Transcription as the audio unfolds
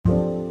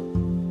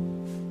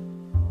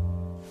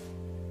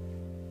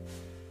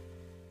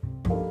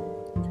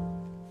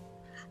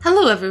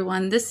Hello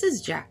everyone, this is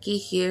Jackie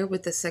here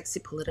with the Sexy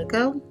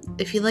Politico.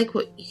 If you like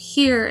what you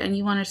hear and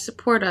you want to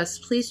support us,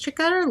 please check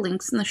out our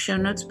links in the show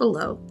notes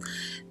below.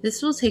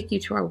 This will take you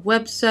to our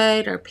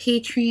website, our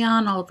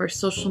Patreon, all of our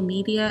social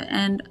media,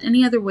 and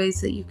any other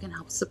ways that you can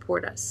help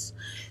support us.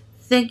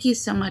 Thank you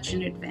so much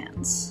in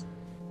advance.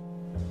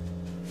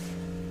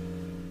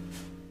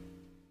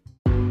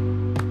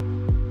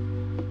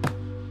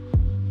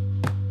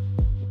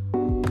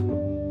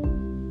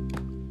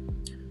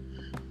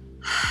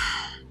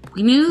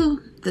 We knew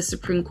the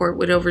Supreme Court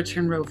would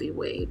overturn Roe v.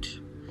 Wade,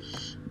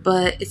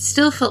 but it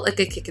still felt like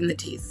a kick in the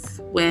teeth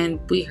when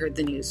we heard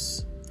the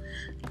news.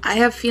 I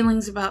have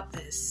feelings about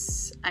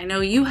this. I know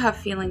you have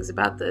feelings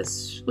about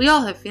this. We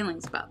all have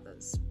feelings about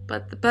this.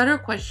 But the better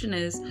question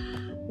is,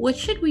 what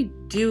should we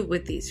do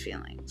with these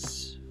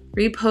feelings?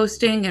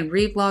 Reposting and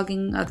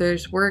reblogging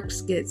others'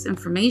 works gets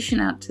information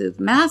out to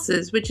the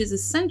masses, which is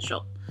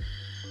essential.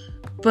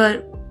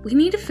 But we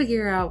need to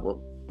figure out what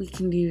we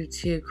can do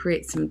to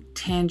create some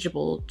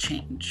tangible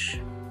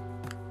change.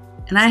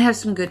 And I have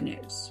some good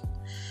news.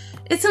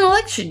 It's an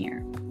election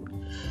year.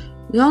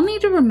 We all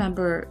need to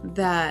remember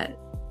that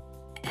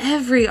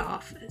every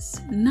office,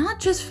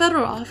 not just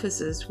federal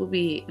offices, will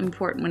be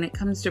important when it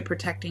comes to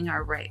protecting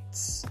our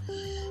rights.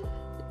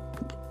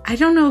 I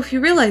don't know if you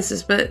realize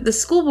this, but the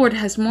school board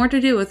has more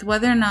to do with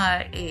whether or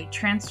not a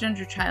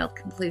transgender child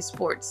can play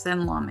sports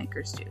than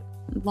lawmakers do.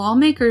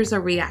 Lawmakers are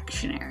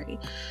reactionary,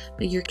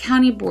 but your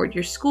county board,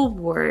 your school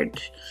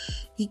board,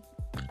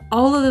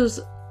 all of those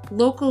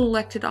local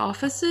elected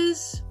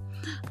offices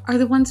are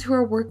the ones who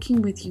are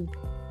working with you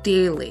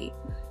daily.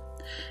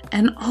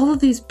 And all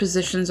of these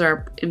positions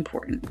are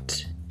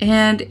important.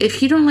 And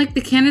if you don't like the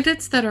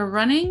candidates that are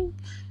running,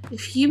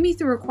 if you meet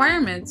the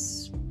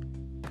requirements,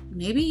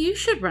 maybe you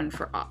should run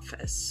for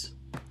office.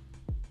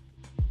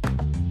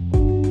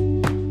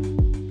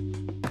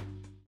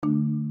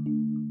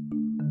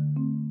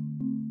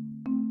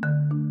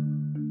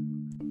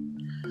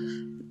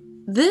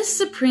 This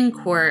Supreme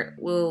Court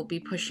will be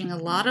pushing a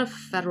lot of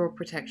federal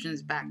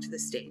protections back to the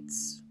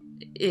states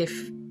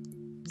if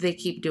they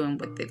keep doing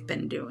what they've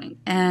been doing,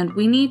 and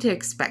we need to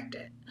expect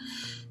it.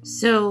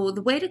 So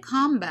the way to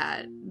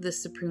combat the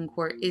Supreme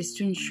Court is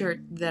to ensure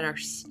that our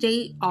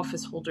state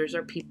office holders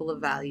are people of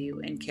value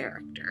and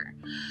character.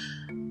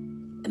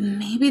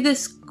 Maybe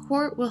this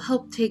court will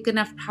help take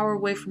enough power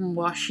away from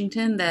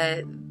Washington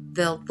that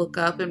they'll look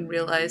up and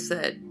realize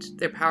that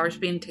their power is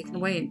being taken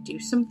away and do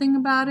something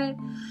about it.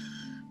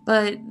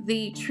 But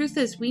the truth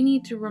is, we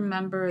need to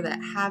remember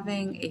that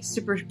having a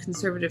super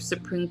conservative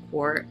Supreme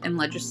Court and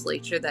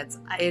legislature that's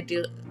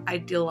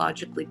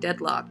ideologically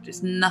deadlocked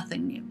is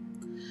nothing new.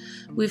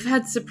 We've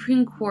had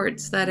Supreme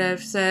Courts that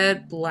have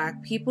said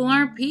black people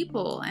aren't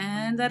people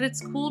and that it's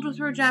cool to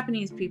throw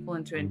Japanese people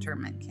into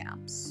internment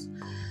camps.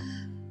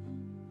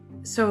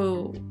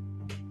 So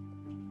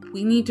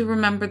we need to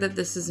remember that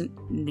this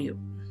isn't new.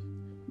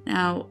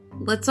 Now,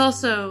 let's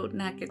also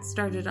not get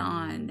started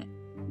on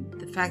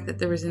the fact that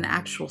there was an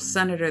actual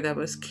senator that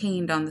was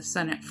caned on the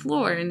Senate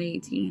floor in the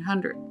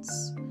 1800s.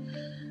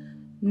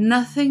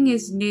 Nothing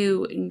is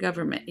new in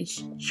government.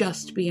 It's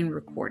just being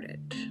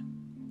recorded.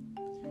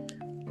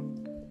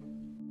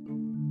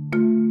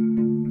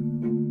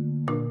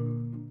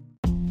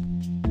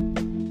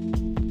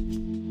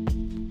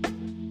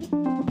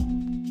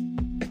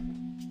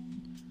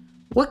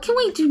 What can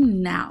we do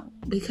now?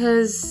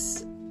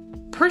 Because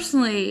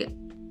personally,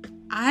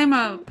 I'm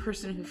a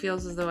person who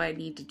feels as though I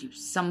need to do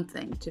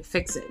something to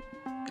fix it.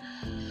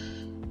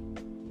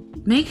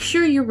 Make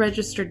sure you're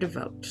registered to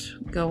vote.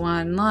 Go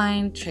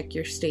online, check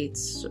your state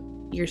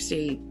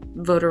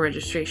voter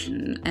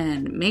registration,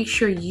 and make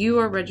sure you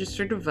are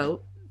registered to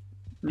vote.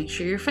 Make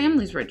sure your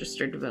family's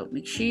registered to vote.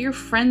 Make sure your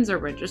friends are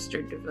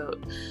registered to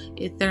vote.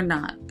 If they're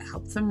not,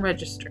 help them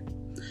register.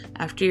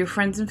 After your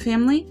friends and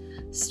family,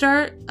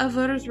 start a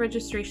voter's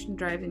registration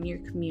drive in your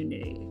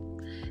community.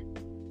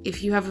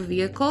 If you have a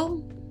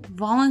vehicle,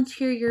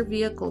 volunteer your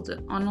vehicle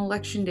on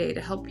election day to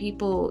help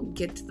people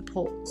get to the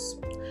polls.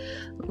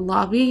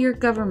 Lobby your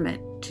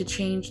government to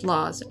change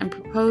laws and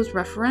propose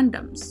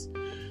referendums.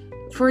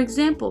 For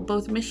example,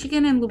 both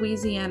Michigan and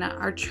Louisiana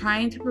are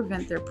trying to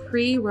prevent their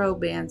pre-Roe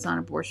bans on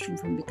abortion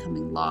from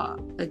becoming law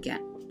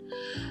again.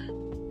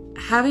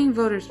 Having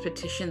voters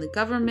petition the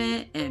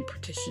government and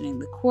petitioning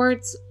the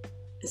courts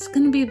is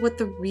going to be what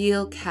the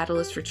real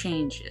catalyst for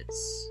change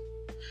is.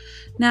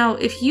 Now,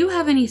 if you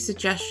have any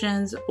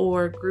suggestions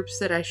or groups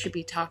that I should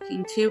be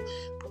talking to,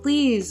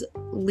 please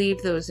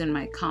leave those in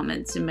my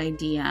comments, in my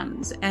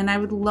DMs, and I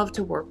would love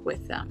to work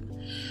with them.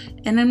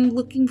 And I'm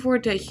looking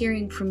forward to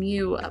hearing from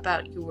you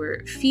about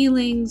your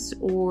feelings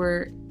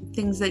or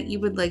things that you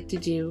would like to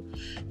do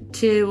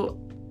to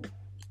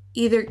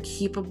either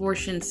keep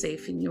abortion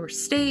safe in your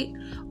state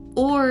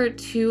or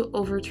to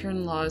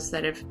overturn laws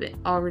that have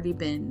already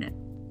been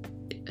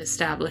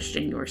established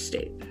in your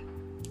state.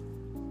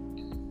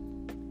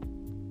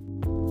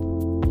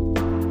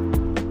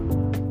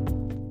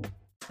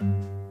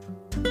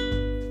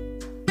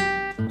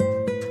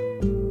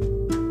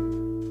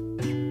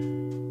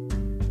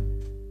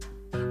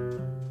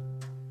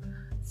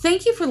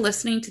 Thank you for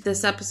listening to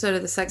this episode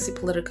of the Sexy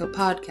Politico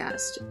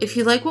podcast. If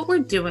you like what we're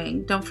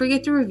doing, don't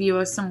forget to review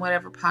us on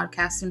whatever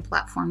podcasting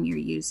platform you're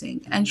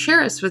using and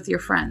share us with your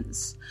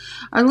friends.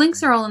 Our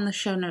links are all in the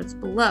show notes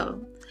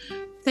below.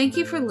 Thank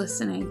you for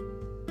listening.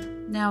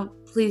 Now,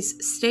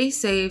 please stay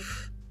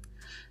safe,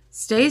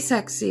 stay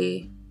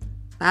sexy.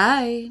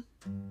 Bye.